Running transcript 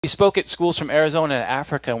We spoke at schools from Arizona and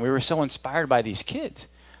Africa, and we were so inspired by these kids.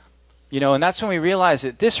 You know, and that's when we realized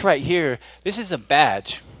that this right here, this is a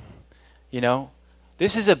badge. You know,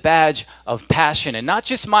 this is a badge of passion, and not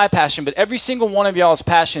just my passion, but every single one of y'all's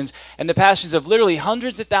passions, and the passions of literally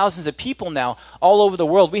hundreds of thousands of people now all over the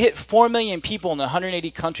world. We hit 4 million people in 180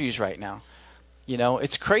 countries right now. You know,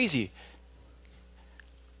 it's crazy.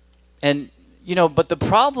 And, you know, but the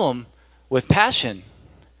problem with passion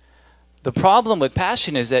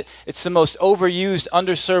is that it's the most overused,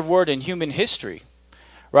 underserved word in human history.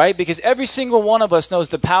 Right? Because every single one of us knows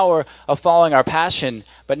the power of following our passion,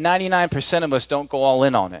 but 99% of us don't go all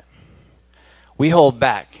in on it. We hold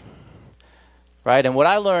back. Right? And what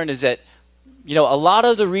I learned is that, you know, a lot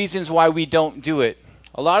of the reasons why we don't do it,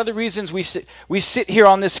 a lot of the reasons we sit here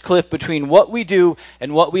on this cliff between what we do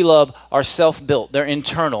and what we love are self-built. They're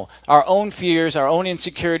internal. Our own fears, our own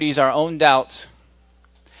insecurities, our own doubts.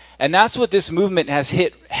 And that's what this movement has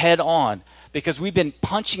hit head on. Because we've been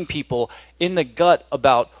punching people in the gut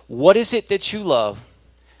about what is it that you love,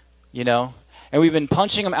 you know? And we've been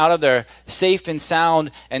punching them out of their safe and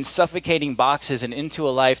sound and suffocating boxes and into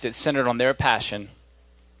a life that's centered on their passion.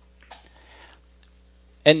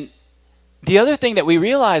 And the other thing that we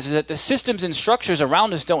realize is that the systems and structures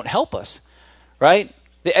around us don't help us, right?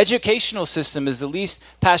 The educational system is the least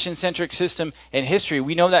passion-centric system in history.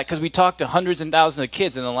 We know that because we talked to hundreds and thousands of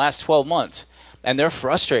kids in the last 12 months, and they're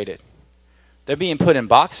frustrated. They're being put in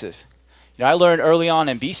boxes. You know, I learned early on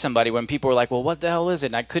in Besomebody when people were like, well, what the hell is it?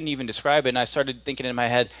 And I couldn't even describe it. And I started thinking in my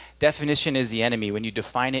head, definition is the enemy. When you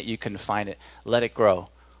define it, you confine it. Let it grow.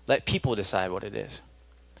 Let people decide what it is.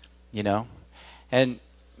 You know? And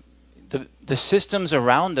the systems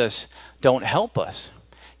around us don't help us.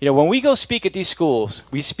 You know, when we go speak at these schools,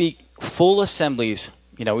 we speak full assemblies.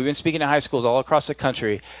 You know, we've been speaking at high schools all across the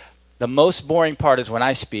country. The most boring part is when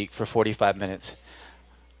I speak for 45 minutes.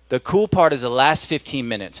 The cool part is the last 15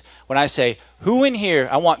 minutes. When I say, who in here,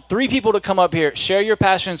 I want 3 people to come up here, share your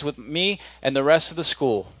passions with me and the rest of the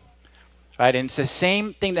school. Right? And it's the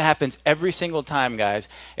same thing that happens every single time, guys.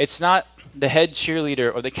 It's not the head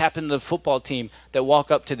cheerleader or the captain of the football team that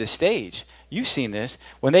walk up to the stage. You've seen this.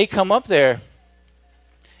 When they come up there,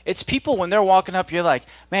 it's people when they're walking up, you're like,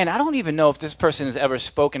 man, I don't even know if this person has ever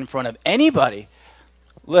spoken in front of anybody.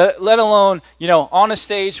 Let alone, you know, on a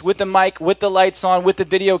stage with the mic, with the lights on, with the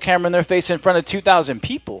video camera in their face in front of 2,000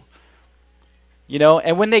 people. You know,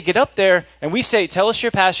 and when they get up there and we say, tell us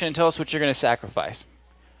your passion and tell us what you're going to sacrifice.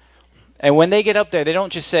 And when they get up there, they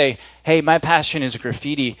don't just say, hey, my passion is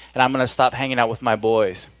graffiti and I'm going to stop hanging out with my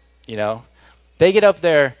boys. You know, they get up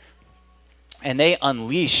there and they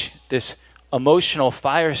unleash this emotional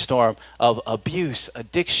firestorm of abuse,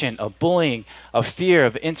 addiction, of bullying, of fear,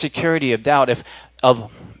 of insecurity, of doubt,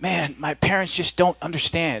 of man, my parents just don't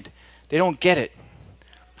understand. They don't get it.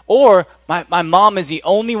 Or my mom is the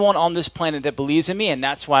only one on this planet that believes in me, and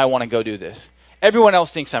that's why I want to go do this. Everyone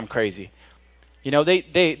else thinks I'm crazy. You know,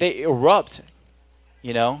 they erupt,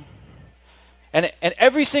 you know. And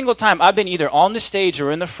every single time I've been either on the stage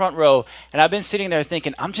or in the front row, and I've been sitting there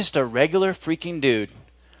thinking, I'm just a regular freaking dude.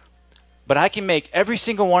 But I can make every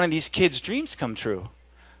single one of these kids' dreams come true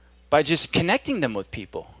by just connecting them with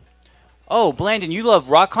people. Oh, Blandon, you love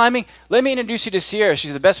rock climbing? Let me introduce you to Sierra.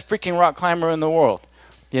 She's the best freaking rock climber in the world.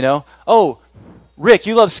 You know? Oh, Rick,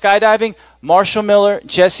 you love skydiving? Marshall Miller,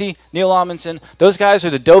 Jesse, Neil Amundsen, those guys are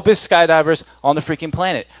the dopest skydivers on the freaking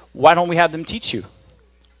planet. Why don't we have them teach you?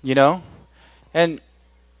 You know? And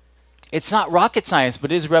it's not rocket science,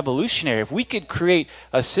 but it is revolutionary. If we could create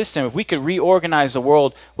a system, if we could reorganize the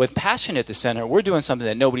world with passion at the center, we're doing something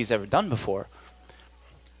that nobody's ever done before.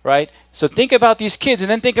 Right? So think about these kids, and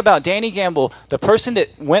then think about Danny Gamble, the person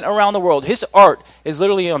that went around the world. His art is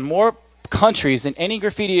literally on more countries than any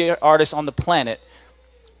graffiti artist on the planet.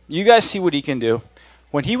 You guys see what he can do.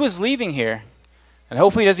 When he was leaving here, and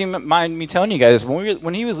hopefully he doesn't even mind me telling you guys,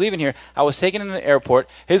 when he was leaving here, I was taking him to the airport.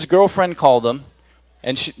 His girlfriend called him,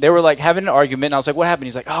 and they were like having an argument, and I was like, what happened?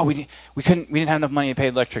 He's like, oh, we didn't have enough money to pay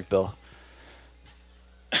the electric bill.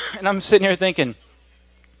 And I'm sitting here thinking,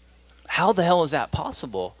 how the hell is that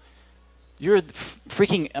possible? You're a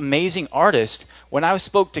freaking amazing artist. When I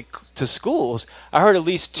spoke to schools, I heard at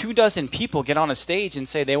least 24 people get on a stage and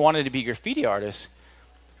say they wanted to be graffiti artists.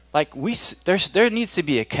 Like, there needs to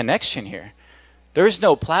be a connection here. There's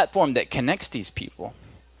no platform that connects these people.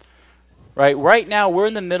 Right? Right now, we're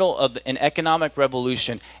in the middle of an economic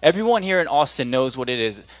revolution. Everyone here in Austin knows what it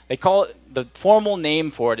is. They call it, the formal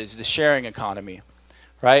name for it is the sharing economy.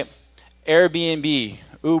 Right? Airbnb,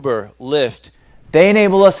 Uber, Lyft. They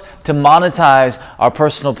enable us to monetize our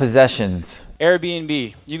personal possessions.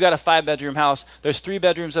 Airbnb, you got a 5-bedroom house. There's 3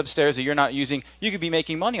 bedrooms upstairs that you're not using. You could be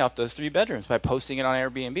making money off those 3 bedrooms by posting it on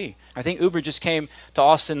Airbnb. I think Uber just came to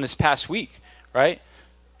Austin this past week, right?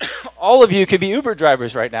 All of you could be Uber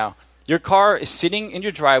drivers right now. Your car is sitting in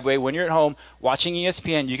your driveway when you're at home watching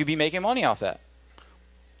ESPN. You could be making money off that.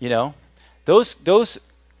 You know, those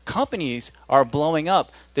companies are blowing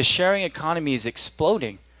up. The sharing economy is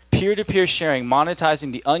exploding. Peer-to-peer sharing,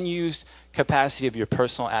 monetizing the unused capacity of your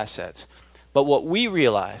personal assets. But what we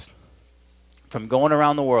realized from going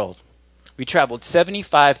around the world, we traveled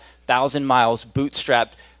 75,000 miles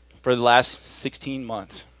bootstrapped for the last 16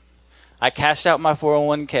 months. I cashed out my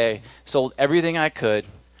 401k, sold everything I could,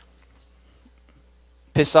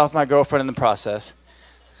 pissed off my girlfriend in the process.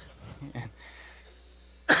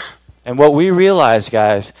 And what we realized,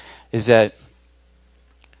 guys, is that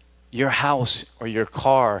your house or your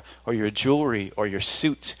car or your jewelry or your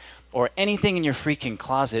suits or anything in your freaking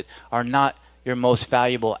closet are not your most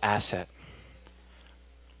valuable asset,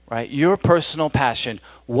 right? Your personal passion,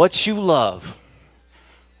 what you love,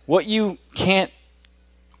 what you can't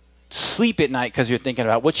sleep at night because you're thinking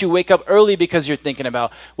about, what you wake up early because you're thinking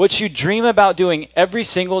about, what you dream about doing every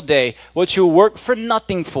single day, what you work for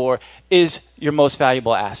nothing for is your most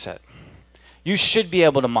valuable asset. You should be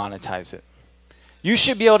able to monetize it. You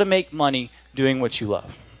should be able to make money doing what you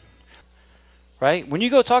love. Right? When you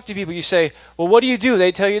go talk to people, you say, well, what do you do?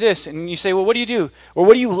 They tell you this. And you say, well, what do you do? Or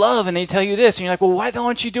what do you love? And they tell you this. And you're like, well, why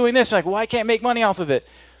aren't you doing this? You're like, well, I can't make money off of it.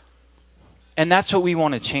 And that's what we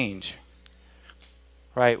want to change.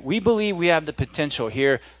 Right? We believe we have the potential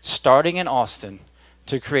here, starting in Austin,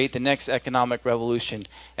 to create the next economic revolution.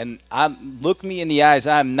 And look me in the eyes.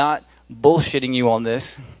 I'm not bullshitting you on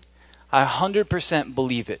this. I 100%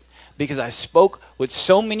 believe it. Because I spoke with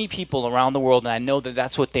so many people around the world, and I know that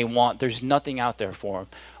that's what they want. There's nothing out there for them.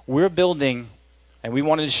 We're building, and we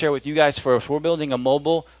wanted to share with you guys first, we're building a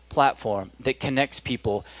mobile platform that connects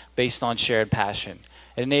people based on shared passion.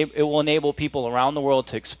 It will enable people around the world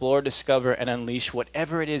to explore, discover, and unleash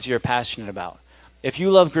whatever it is you're passionate about. If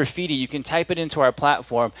you love graffiti, you can type it into our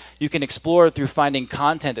platform. You can explore through finding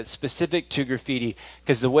content that's specific to graffiti,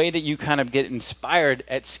 because the way that you kind of get inspired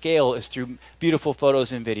at scale is through beautiful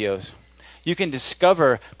photos and videos. You can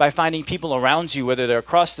discover by finding people around you, whether they're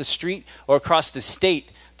across the street or across the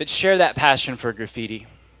state, that share that passion for graffiti.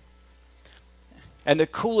 And the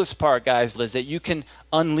coolest part, guys, is that you can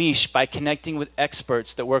unleash by connecting with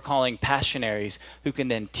experts that we're calling passionaries, who can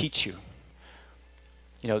then teach you.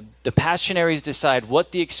 You know, the passionaries decide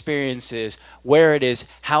what the experience is, where it is,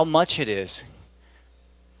 how much it is.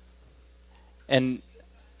 And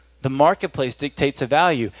the marketplace dictates a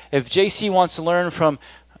value. If JC wants to learn from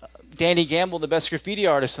Danny Gamble, the best graffiti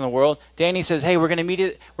artist in the world, Danny says, hey, we're going to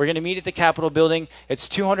meet at the Capitol building. It's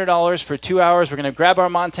 $200 for 2 hours. We're going to grab our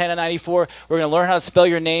Montana 94. We're going to learn how to spell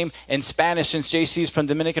your name in Spanish, since JC is from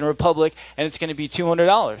Dominican Republic, and it's going to be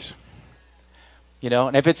 $200. You know,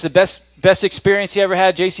 and if it's the best experience he ever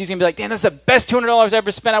had, JC's going to be like, damn, that's the best $200 I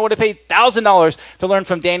ever spent. I would have paid $1,000 to learn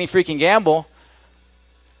from Danny freaking Gamble.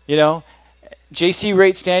 You know, JC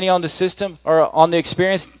rates Danny on the system or on the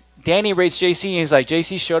experience. Danny rates JC, and he's like,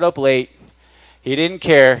 JC showed up late. He didn't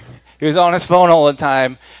care. He was on his phone all the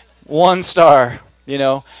time. 1 star, you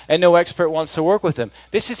know, and no expert wants to work with him.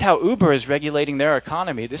 This is how Uber is regulating their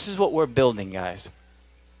economy. This is what we're building, guys.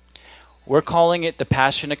 We're calling it the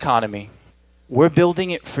passion economy. We're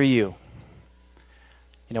building it for you.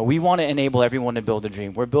 You know, we want to enable everyone to build a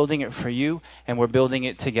dream. We're building it for you, and we're building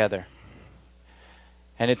it together.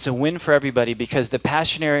 And it's a win for everybody, because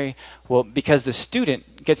because the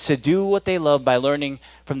student gets to do what they love by learning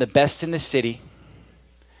from the best in the city.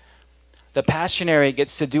 The passionary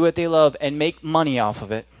gets to do what they love and make money off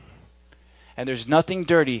of it. And there's nothing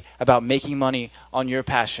dirty about making money on your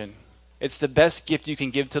passion. It's the best gift you can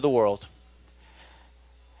give to the world.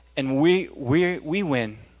 And we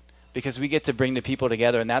win because we get to bring the people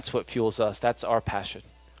together, and that's what fuels us. That's our passion.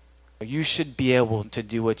 You should be able to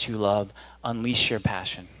do what you love, unleash your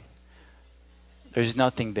passion. There's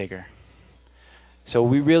nothing bigger. So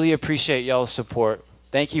we really appreciate y'all's support.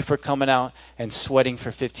 Thank you for coming out and sweating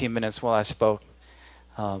for 15 minutes while I spoke.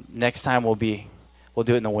 Next time we'll do it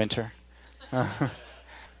in the winter.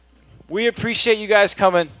 We appreciate you guys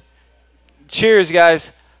coming. Cheers,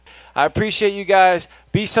 guys. I appreciate you guys.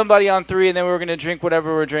 Be somebody on 3, and then we're going to drink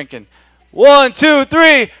whatever we're drinking. 1, 2,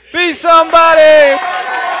 3. Be somebody.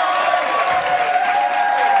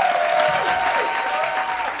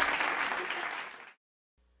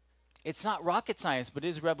 It's not rocket science, but it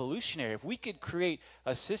is revolutionary. If we could create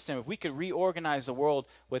a system, if we could reorganize the world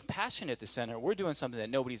with passion at the center, we're doing something that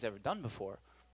nobody's ever done before.